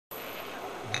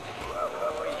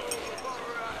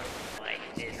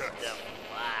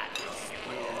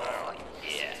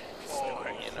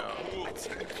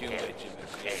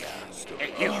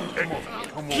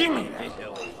Give me that.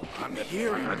 I'm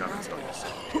hearing nothing.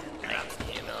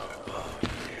 You know. Oh,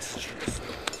 yes, true.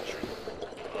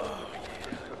 Oh,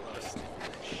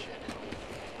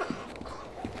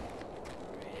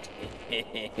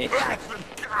 yeah,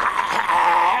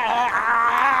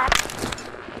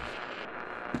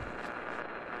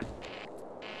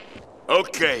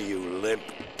 Okay, you limp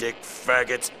dick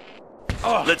faggots.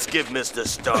 Oh. Let's give Mr.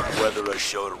 Starkweather a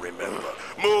show to remember.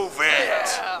 Move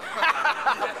it!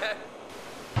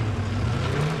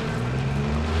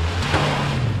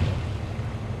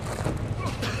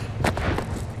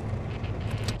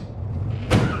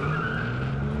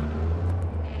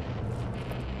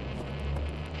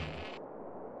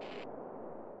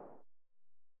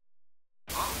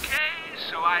 Okay,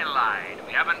 so I lied.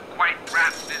 We haven't quite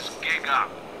wrapped this gig up.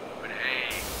 But hey,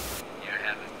 you're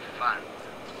having fun,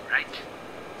 right?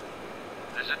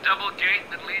 There's a double gate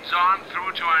that leads on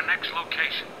through to our next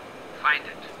location. Find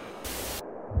it.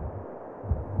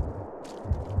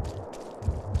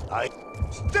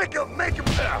 Stick 'em, make 'em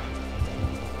now!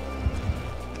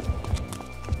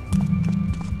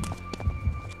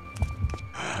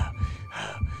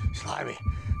 Slimy,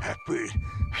 half-breed,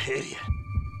 idiot.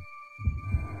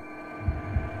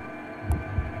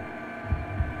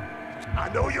 I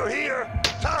know you're here.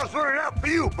 Time's running out for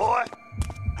you, boy.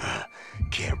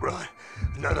 Can't run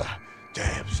another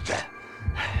damn step.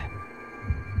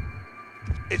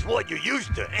 It's what you're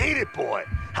used to, ain't it, boy?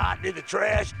 Hiding in the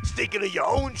trash, stinking of your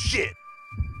own shit.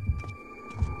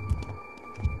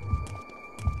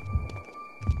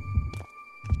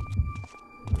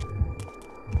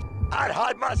 I'd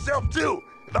hide myself too,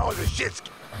 if I was a shit.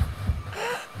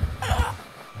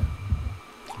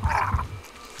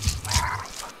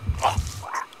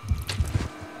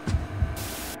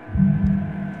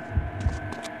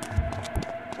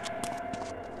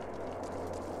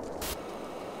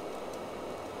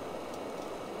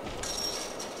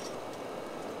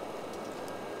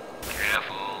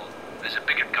 Careful. There's a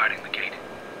bigot guarding the gate.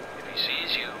 If he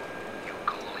sees you, you'll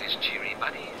call his cheery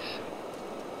buddies.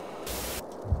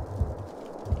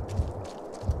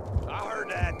 I heard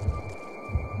that.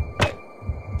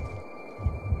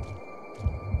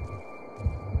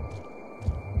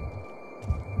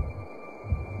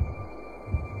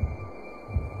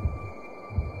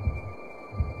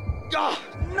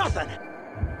 Nothing.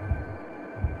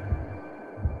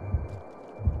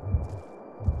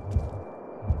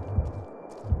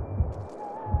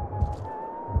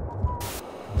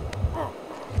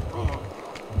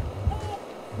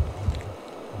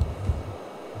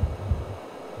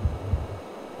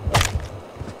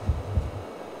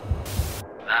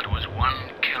 That was one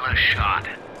killer shot.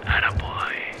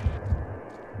 Attaboy.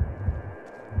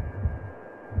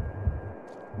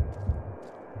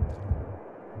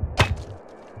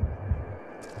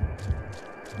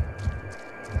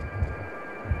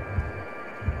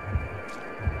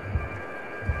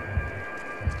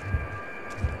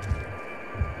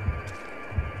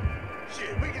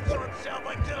 Shit, we can sort this out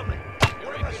like gentlemen.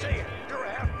 What am I saying? You're a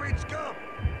half-breed scum.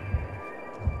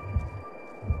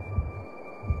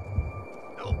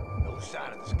 Nope, no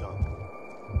sign of the skunk.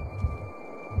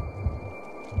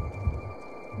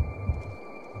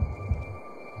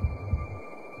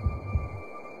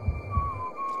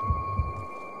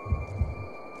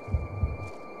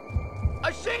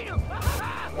 I seen him!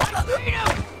 I seen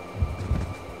him!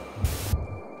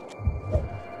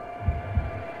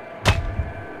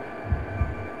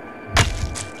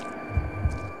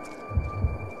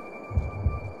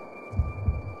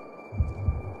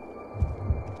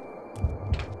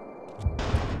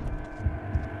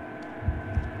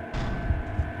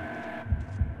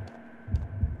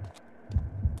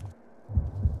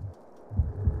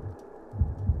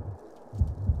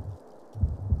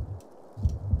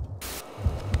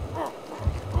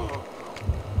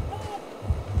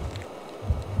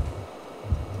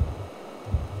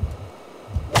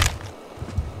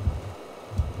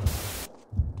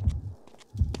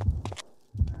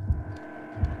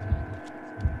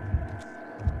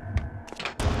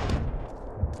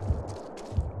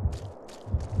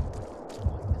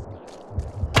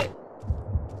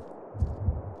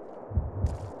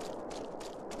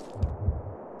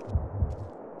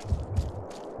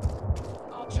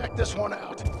 Check this one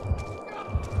out.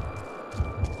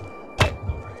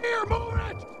 Over here, move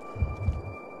it!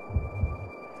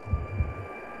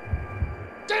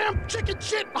 Damn chicken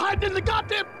shit hiding in the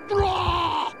goddamn...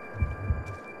 Raw!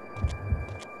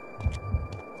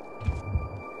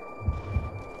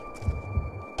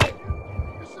 Get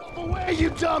yourself away, you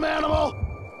dumb animal!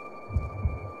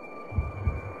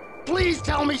 Please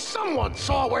tell me someone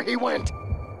saw where he went!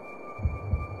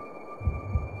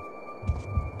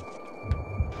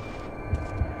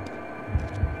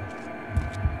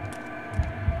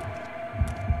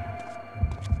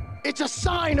 It's a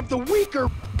sign of the weaker...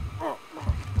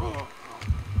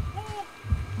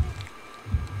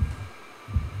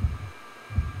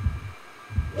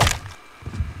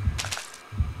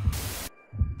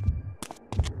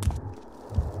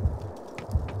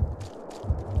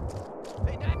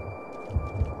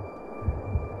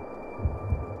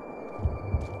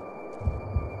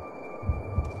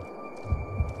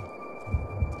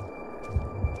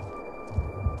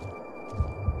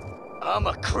 I'm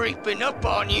a creeping up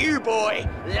on you, boy,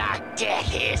 like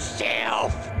death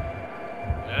itself.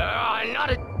 Not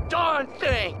a darn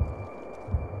thing.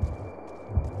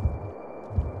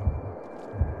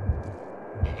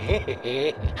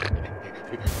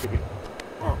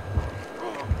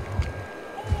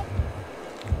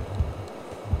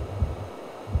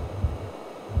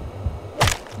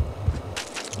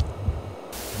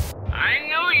 I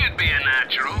knew you'd be a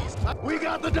natural. We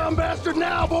got the dumb bastard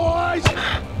now, boys!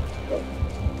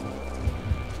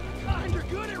 Kinda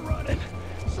good at running,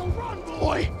 so run,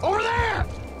 boy! Over there!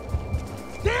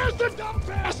 There's the dumb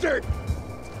bastard!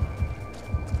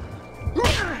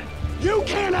 You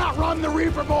can't outrun the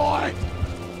Reaper, boy!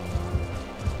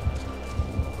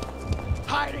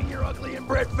 Hiding your ugly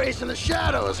inbred face in the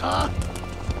shadows, huh?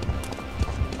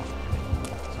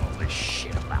 What's all this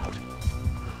shit about?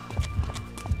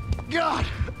 God!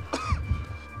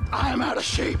 I am out of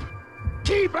shape.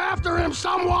 Keep after him,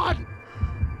 someone!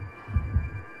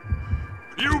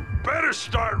 You better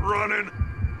start running.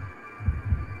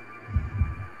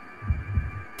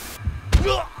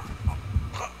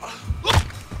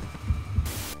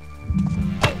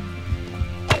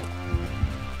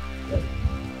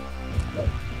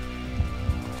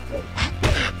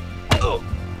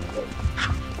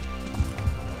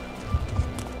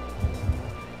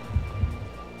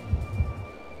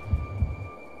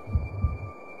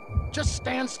 Just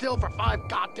stand still for 5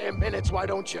 goddamn minutes, why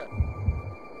don't you?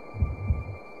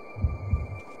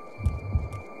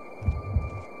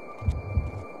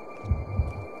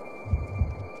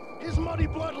 His muddy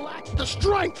blood lacks the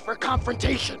strength for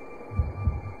confrontation.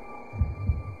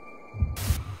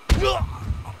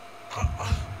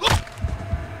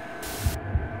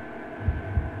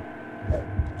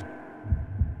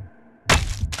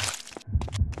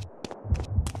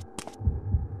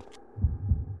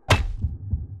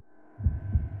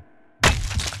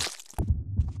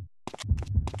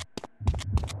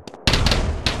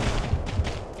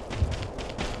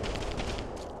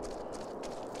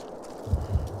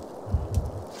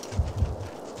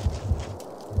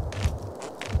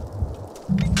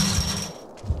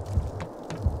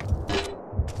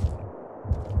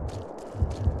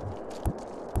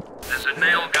 There's a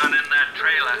nail gun in that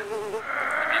trailer, if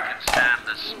you can stand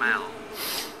the smell.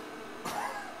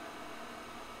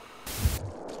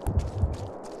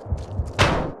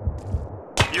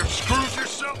 You screwed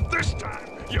yourself this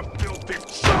time, you filthy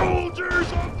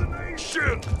soldiers of the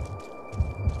nation!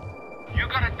 You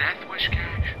got a death wish,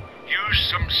 Cash? Use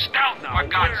some stealth, for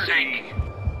God's sake!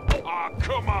 Aw,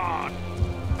 come on!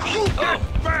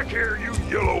 Get back here, you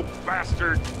yellow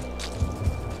bastard!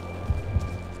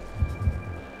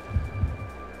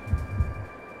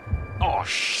 Oh,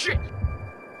 shit!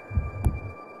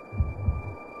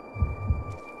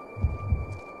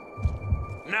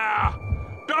 Now,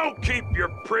 don't keep your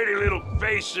pretty little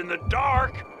face in the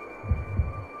dark!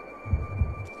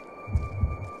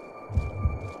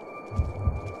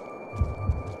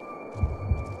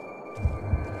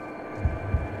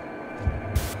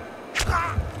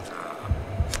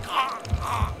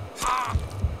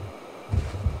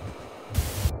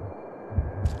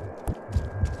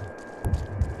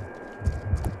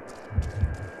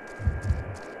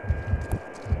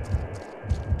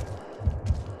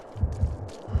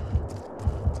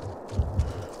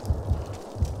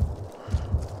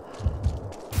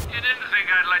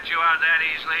 I'd let you out that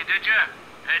easily, did you?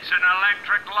 It's an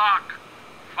electric lock.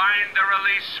 Find the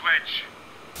release switch.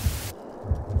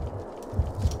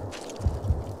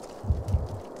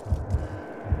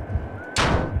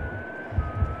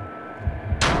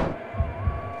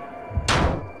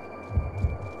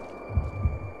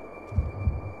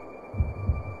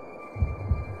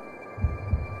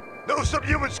 No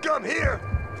subhuman scum here!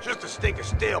 Just a stink of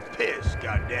stale piss,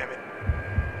 goddammit.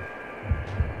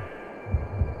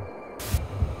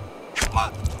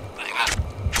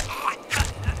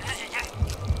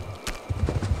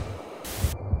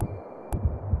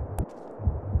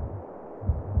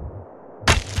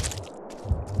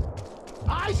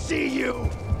 I see you!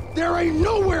 There ain't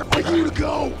nowhere for you to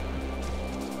go!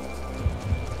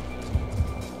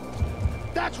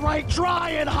 That's right,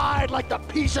 try and hide like the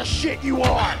piece of shit you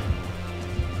are!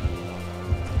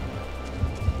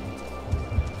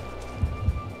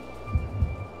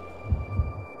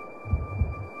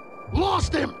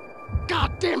 lost him!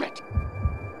 God damn it!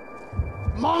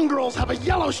 Mongrels have a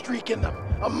yellow streak in them,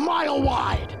 a mile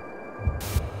wide.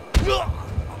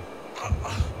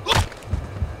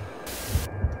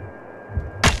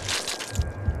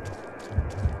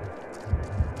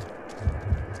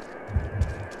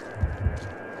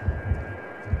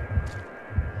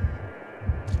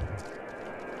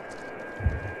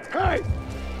 Hey!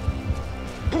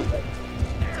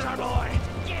 There's our boy!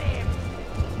 Get him!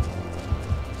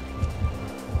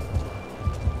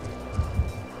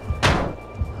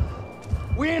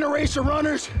 We ain't a race of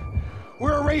runners.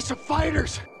 We're a race of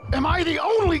fighters. Am I the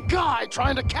only guy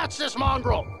trying to catch this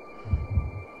mongrel?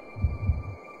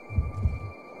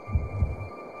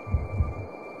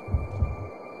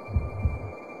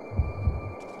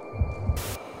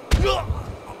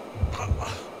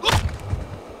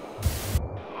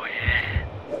 Oh yeah,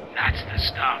 that's the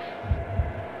stuff.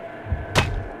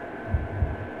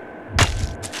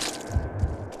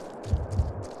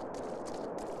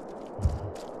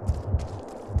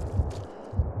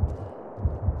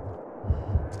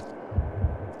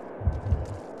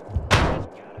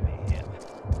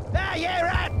 Ah, yeah,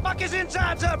 right. Fuck his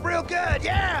insides up real good,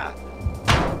 yeah!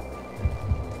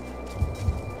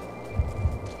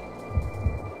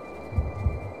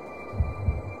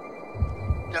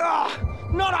 Ah,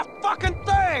 not a fucking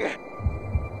thing!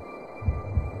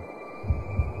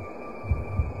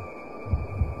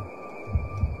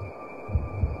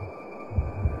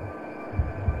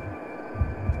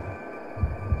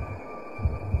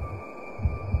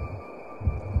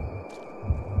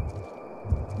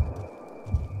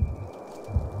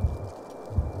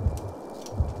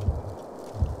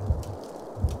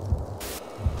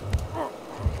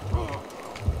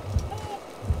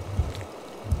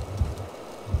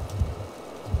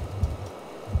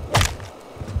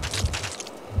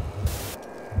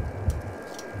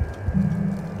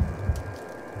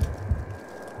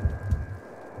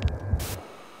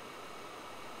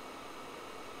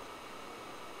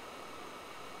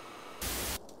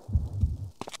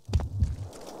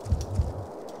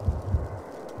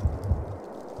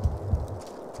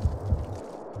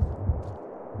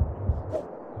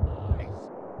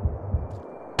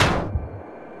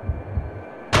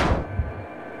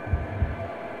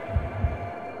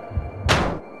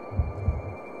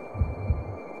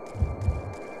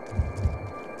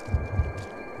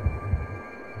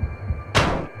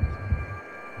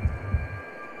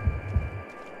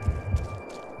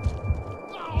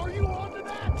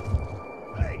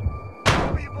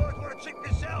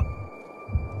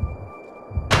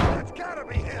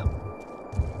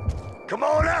 Come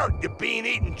on out, you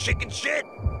bean-eating chicken shit!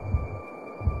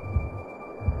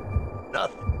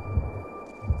 Nothing.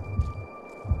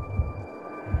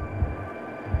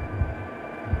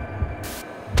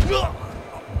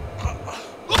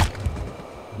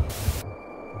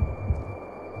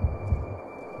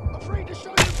 Afraid to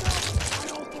show yourself? I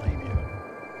don't blame you.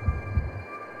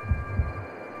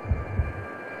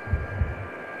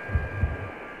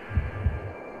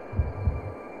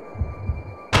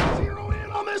 Zero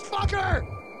in on this fucker!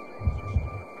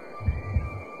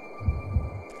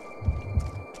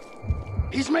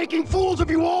 He's making fools of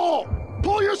you all!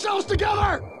 Pull yourselves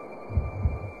together!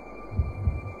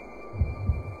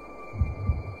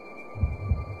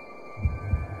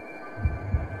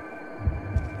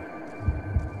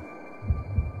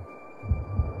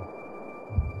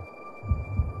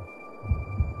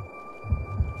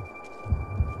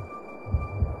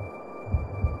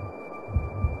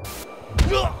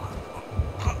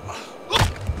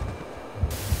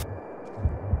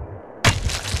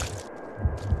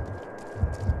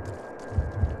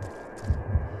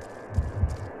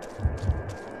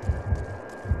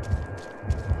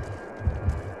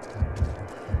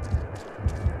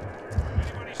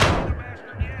 Anybody seen the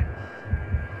bastard yet?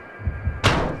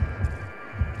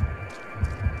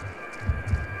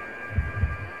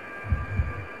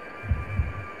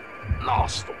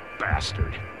 Lost the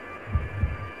bastard.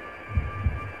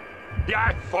 Yeah,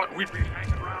 I thought we'd be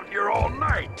hanging around here all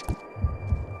night.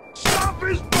 Stop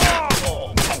his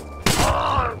ball!